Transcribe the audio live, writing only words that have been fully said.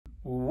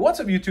What's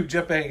up YouTube,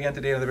 Jeff back again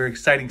today. Another very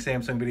exciting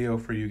Samsung video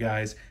for you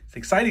guys. It's an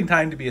exciting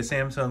time to be a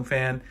Samsung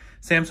fan.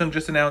 Samsung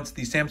just announced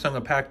the Samsung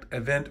Unpacked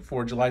event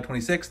for July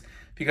 26th.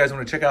 If you guys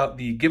want to check out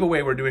the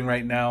giveaway we're doing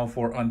right now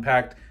for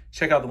Unpacked,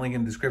 check out the link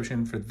in the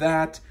description for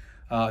that.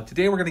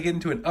 Today we're going to get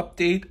into an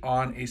update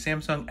on a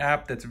Samsung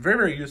app that's very,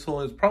 very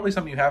useful. It's probably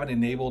something you haven't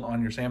enabled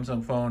on your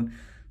Samsung phone,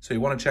 so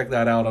you want to check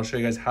that out. I'll show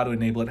you guys how to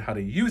enable it, how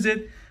to use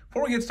it.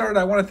 Before we get started,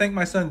 I want to thank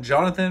my son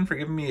Jonathan for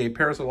giving me a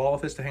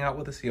Parasaurolophus to hang out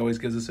with us. He always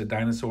gives us a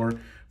dinosaur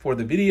for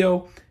the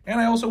video. And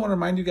I also want to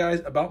remind you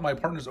guys about my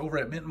partners over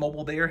at Mint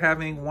Mobile. They are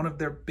having one of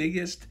their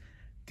biggest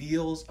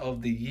deals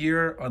of the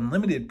year,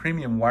 unlimited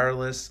premium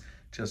wireless,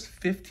 just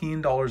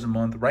 $15 a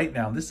month right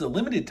now. This is a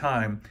limited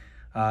time.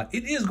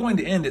 It is going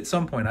to end at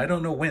some point. I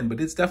don't know when, but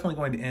it's definitely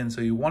going to end.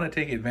 So you want to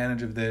take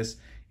advantage of this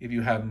if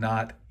you have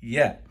not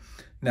yet.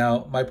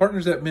 Now, my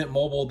partners at Mint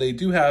Mobile, they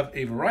do have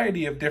a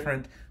variety of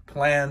different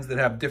plans that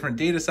have different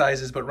data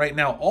sizes, but right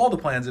now all the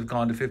plans have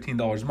gone to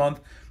 $15 a month.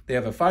 They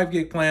have a 5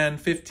 gig plan,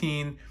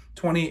 15,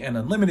 20, and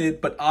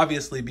unlimited, but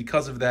obviously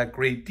because of that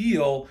great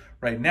deal,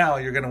 right now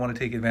you're going to want to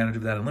take advantage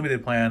of that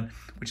unlimited plan,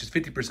 which is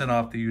 50%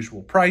 off the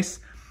usual price.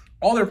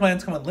 All their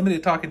plans come with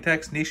limited talk and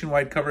text,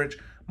 nationwide coverage,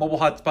 mobile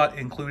hotspot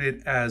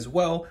included as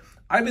well.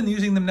 I've been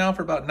using them now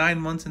for about 9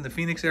 months in the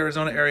Phoenix,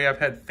 Arizona area. I've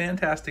had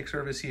fantastic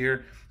service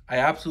here. I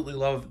absolutely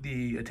love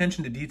the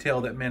attention to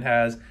detail that Mint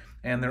has,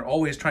 and they're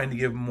always trying to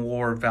give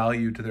more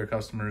value to their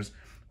customers,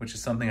 which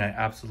is something I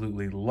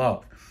absolutely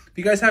love. If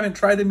you guys haven't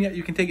tried them yet,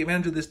 you can take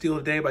advantage of this deal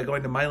today by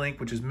going to my link,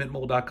 which is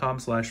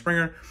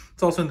mintmobile.com/Springer.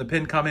 It's also in the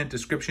pinned comment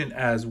description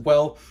as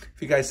well.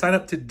 If you guys sign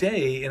up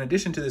today, in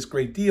addition to this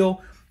great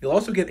deal, you'll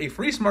also get a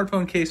free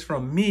smartphone case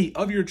from me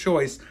of your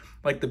choice,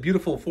 like the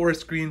beautiful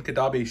forest green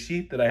Kadabe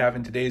sheet that I have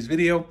in today's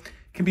video.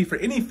 It can be for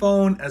any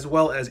phone as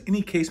well as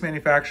any case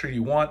manufacturer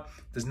you want.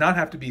 It does not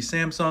have to be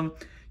Samsung.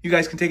 You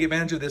guys can take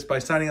advantage of this by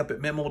signing up at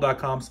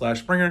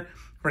mintmobile.com/Springer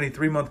for any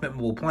 3-month Mint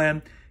Mobile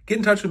plan. Get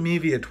in touch with me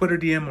via Twitter,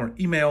 DM, or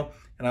email,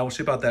 and I will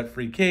ship out that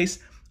free case.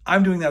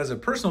 I'm doing that as a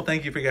personal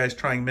thank you for you guys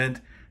trying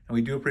Mint, and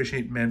we do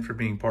appreciate Mint for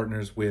being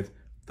partners with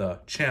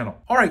the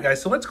channel. All right,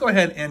 guys, so let's go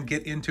ahead and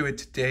get into it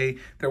today.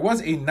 There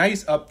was a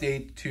nice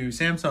update to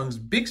Samsung's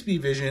Bixby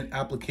Vision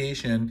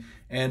application.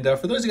 And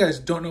for those of you guys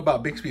who don't know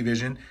about Bixby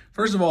Vision,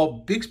 first of all,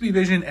 Bixby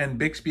Vision and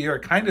Bixby are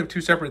kind of two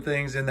separate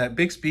things in that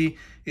Bixby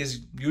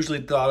is usually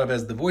thought of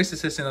as the voice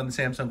assistant on the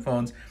Samsung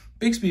phones.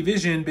 Bixby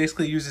Vision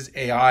basically uses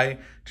AI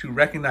to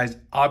recognize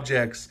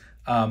objects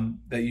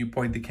that you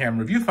point the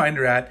camera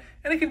viewfinder at,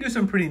 and it can do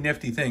some pretty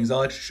nifty things.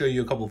 I'll actually show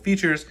you a couple of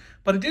features,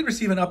 but it did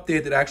receive an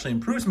update that actually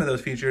improved some of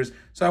those features,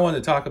 so I wanted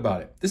to talk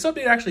about it. This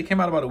update actually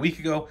came out about a week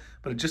ago,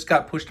 but it just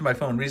got pushed to my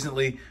phone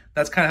recently.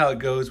 That's kind of how it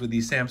goes with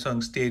these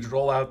Samsung staged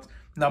rollouts.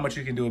 Not much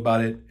you can do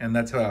about it, and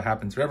that's how it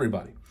happens for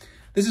everybody.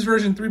 This is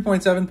version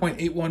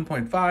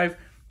 3.7.81.5,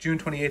 June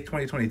 28th,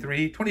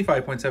 2023,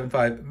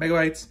 25.75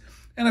 megabytes.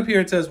 And up here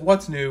it says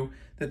what's new,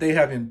 that they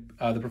have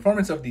the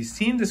performance of the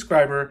scene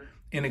describer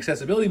in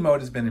accessibility mode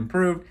has been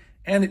improved,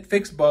 and it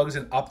fixed bugs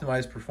and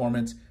optimized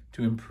performance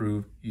to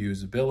improve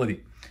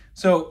usability.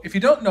 So if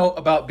you don't know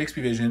about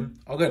Bixby Vision,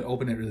 I'll go ahead and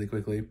open it really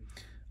quickly.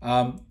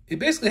 It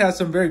basically has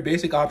some very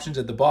basic options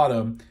at the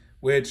bottom,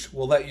 which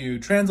will let you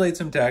translate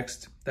some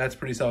text. That's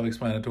pretty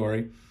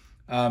self-explanatory.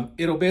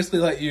 It'll basically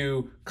let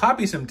you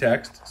copy some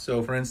text.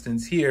 So for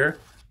instance here,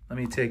 let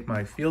me take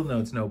my Field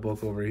Notes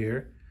notebook over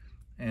here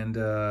and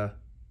do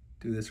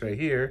this right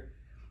here.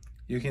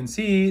 You can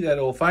see that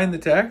it'll find the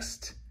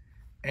text,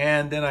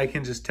 and then I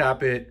can just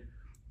tap it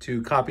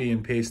to copy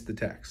and paste the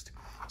text.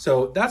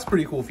 So that's a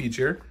pretty cool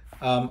feature.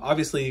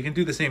 Obviously, you can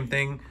do the same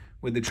thing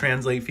with the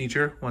translate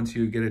feature once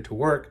you get it to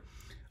work.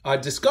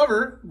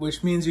 Discover,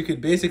 which means you could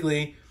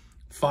basically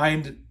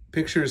find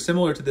pictures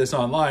similar to this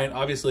online.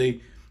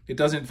 Obviously, it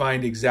doesn't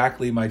find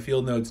exactly my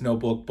Field Notes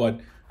notebook,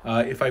 but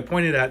if I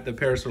pointed at the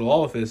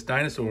Parasaurolophus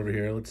dinosaur over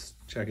here, let's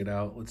check it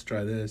out. Let's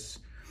try this.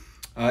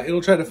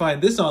 It'll try to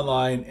find this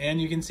online, and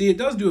you can see it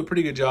does do a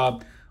pretty good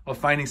job of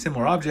finding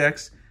similar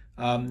objects.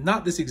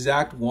 Not this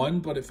exact one,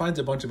 but it finds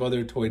a bunch of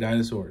other toy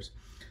dinosaurs.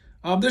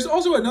 There's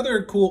also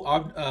another cool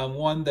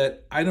one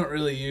that I don't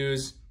really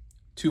use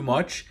too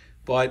much,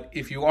 but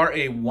if you are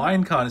a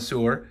wine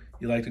connoisseur,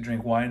 you like to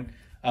drink wine,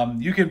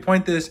 you can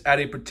point this at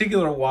a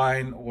particular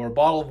wine or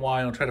bottle of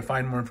wine. I'll try to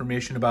find more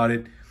information about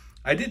it.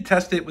 I did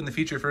test it when the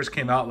feature first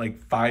came out like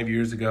 5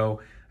 years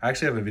ago. I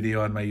actually have a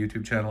video on my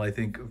YouTube channel, I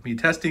think, of me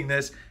testing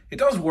this. It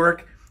does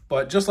work,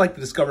 but just like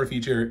the Discover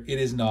feature, it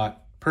is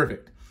not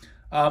perfect.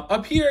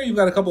 Up here, you've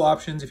got a couple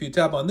options. If you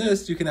tap on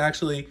this, you can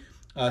actually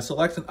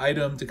select an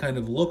item to kind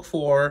of look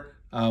for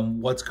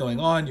what's going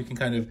on. You can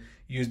kind of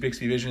use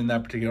Bixby Vision in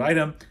that particular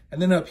item.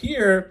 And then up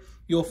here,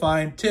 you'll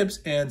find tips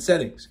and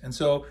settings. And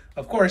so,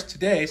 of course,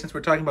 today, since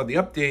we're talking about the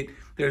update,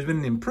 there's been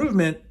an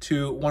improvement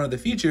to one of the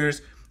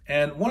features,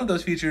 and one of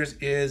those features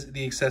is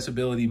the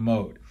accessibility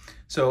mode.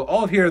 So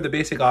all of here are the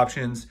basic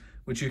options,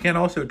 which you can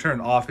also turn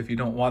off if you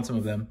don't want some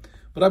of them.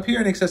 But up here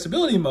in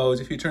accessibility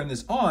modes, if you turn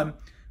this on,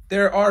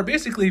 there are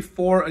basically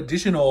 4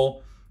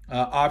 additional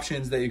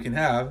options that you can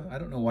have. I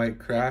don't know why it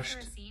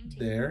crashed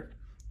there,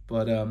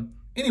 but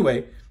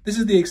Anyway, this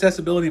is the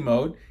accessibility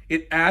mode.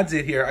 It adds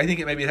it here. I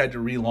think maybe it had to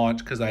relaunch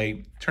because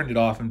I turned it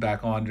off and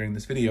back on during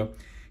this video.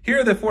 Here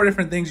are the 4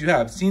 different things you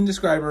have: scene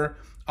describer,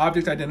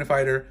 object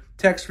identifier,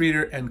 text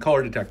reader, and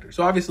color detector.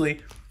 So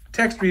obviously,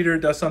 text reader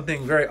does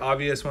something very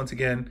obvious once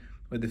again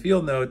with the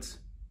field notes.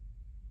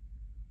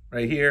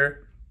 Right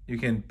here, you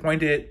can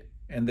point it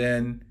and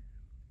then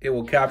it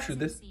will capture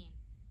this.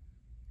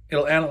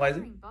 It'll analyze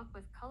it. Book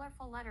with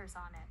colorful letters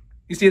on it.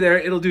 You see there,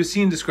 it'll do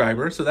scene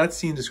describer. So that's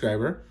scene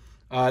describer.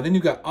 Then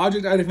you've got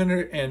object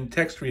identifier and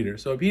text reader.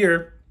 So up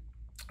here,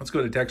 let's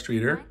go to text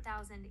reader.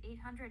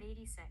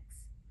 9886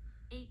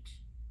 H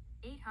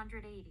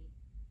 880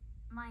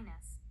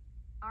 minus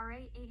RA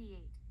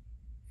 88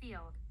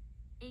 field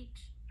H.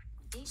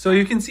 So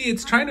you can see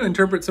it's trying to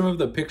interpret some of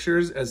the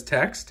pictures as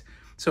text.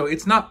 So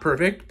it's not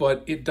perfect,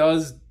 but it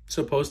does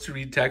supposed to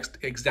read text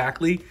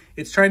exactly.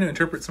 It's trying to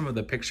interpret some of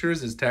the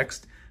pictures as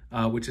text,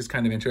 which is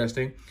kind of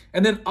interesting.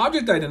 And then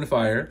object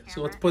identifier.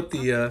 So let's put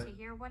the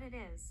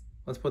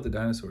let's put the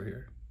dinosaur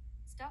here.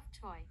 Stuffed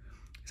toy.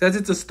 It says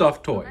it's a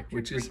stuffed toy, Electric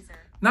which is razor.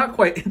 not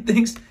quite. It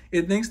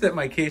thinks that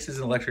my case is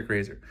an electric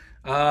razor.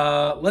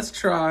 Let's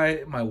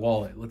try my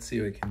wallet. Let's see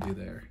what it can do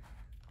there.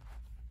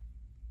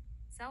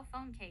 Cell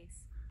phone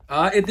case.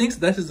 It thinks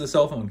this is the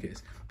cell phone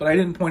case, but I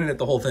didn't point it at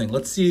the whole thing.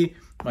 Let's see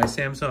my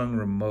Samsung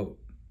remote.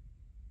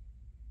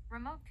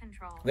 Remote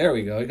control. There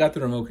we go. I got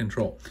the remote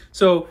control.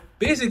 So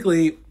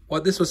basically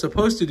what this was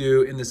supposed to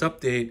do in this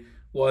update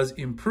was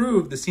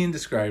improve the scene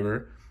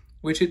describer,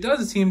 which it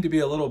does seem to be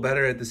a little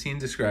better at the scene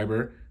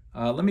describer.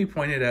 Let me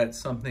point it at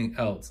something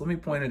else. Let me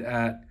point it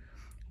at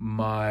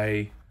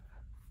my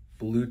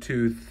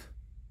Bluetooth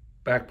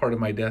back part of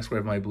my desk where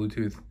I have my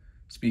Bluetooth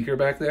speaker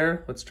back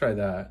there. Let's try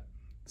that.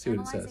 See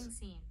what it says.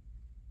 Scene.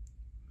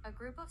 A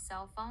group of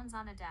cell phones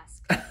on a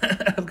desk.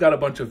 I've got a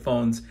bunch of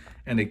phones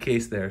and a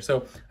case there.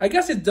 So I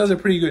guess it does a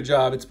pretty good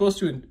job. It's supposed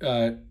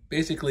to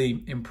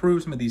basically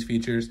improve some of these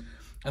features.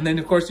 And then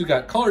of course you've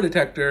got color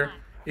detector. Black.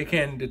 It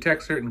can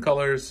detect certain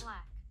colors,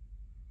 Black.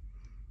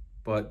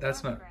 but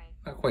that's Dark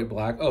not quite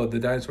black. Oh, the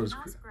dinosaur's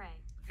gray.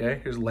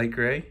 okay. Here's light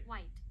gray.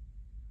 White.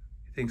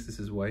 He thinks this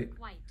is white.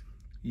 White.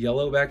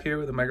 Yellow back here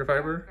with a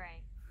microfiber.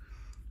 Gray.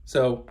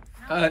 So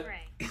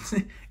Gray.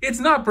 it's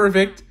not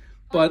perfect,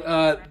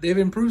 but they've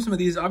improved some of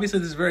these. Obviously,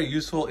 this is very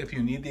useful if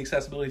you need the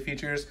accessibility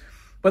features,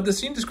 but the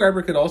scene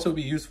describer could also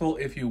be useful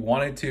if you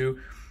wanted to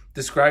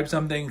describe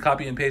something,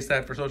 copy and paste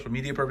that for social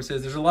media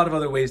purposes. There's a lot of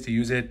other ways to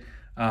use it,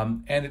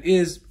 and it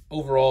is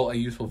overall a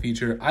useful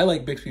feature. I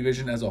like Bixby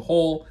Vision as a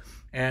whole,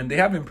 and they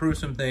have improved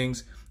some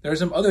things. There are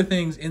some other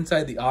things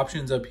inside the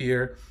options up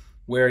here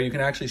where you can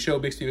actually show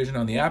Bixby Vision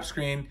on the app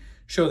screen,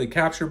 show the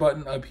capture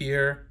button up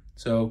here.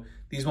 So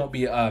these won't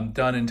be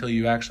done until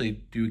you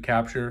actually do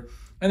capture.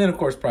 And then of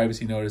course,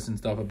 privacy notice and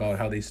stuff about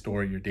how they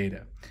store your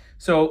data.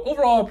 So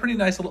overall, a pretty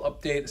nice little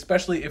update,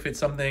 especially if it's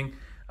something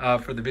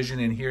for the vision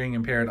and hearing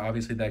impaired.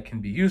 Obviously that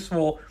can be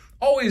useful.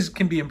 Always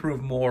can be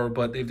improved more,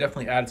 but they've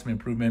definitely added some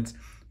improvements,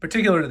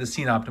 particular to the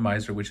scene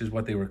optimizer, which is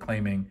what they were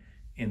claiming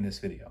in this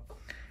video.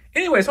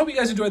 Anyways, hope you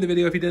guys enjoyed the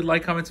video. If you did,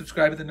 like, comment,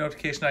 subscribe, hit the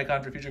notification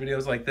icon for future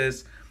videos like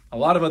this. A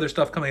lot of other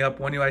stuff coming up,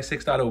 One UI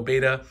 6.0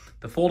 beta,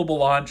 the foldable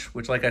launch,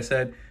 which like I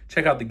said,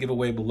 check out the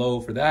giveaway below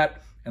for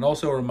that. And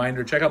also a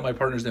reminder, check out my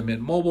partners at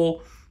Mint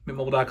Mobile,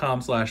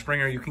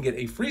 mintmobile.com/Springer. You can get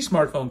a free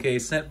smartphone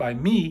case sent by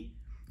me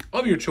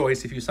of your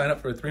choice if you sign up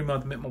for a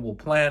 3-month Mint Mobile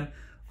plan.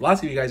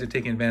 Lots of you guys are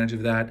taking advantage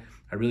of that.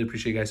 I really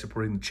appreciate you guys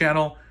supporting the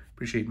channel.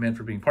 Appreciate Mint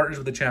for being partners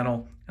with the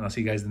channel. And I'll see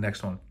you guys in the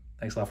next one.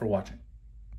 Thanks a lot for watching.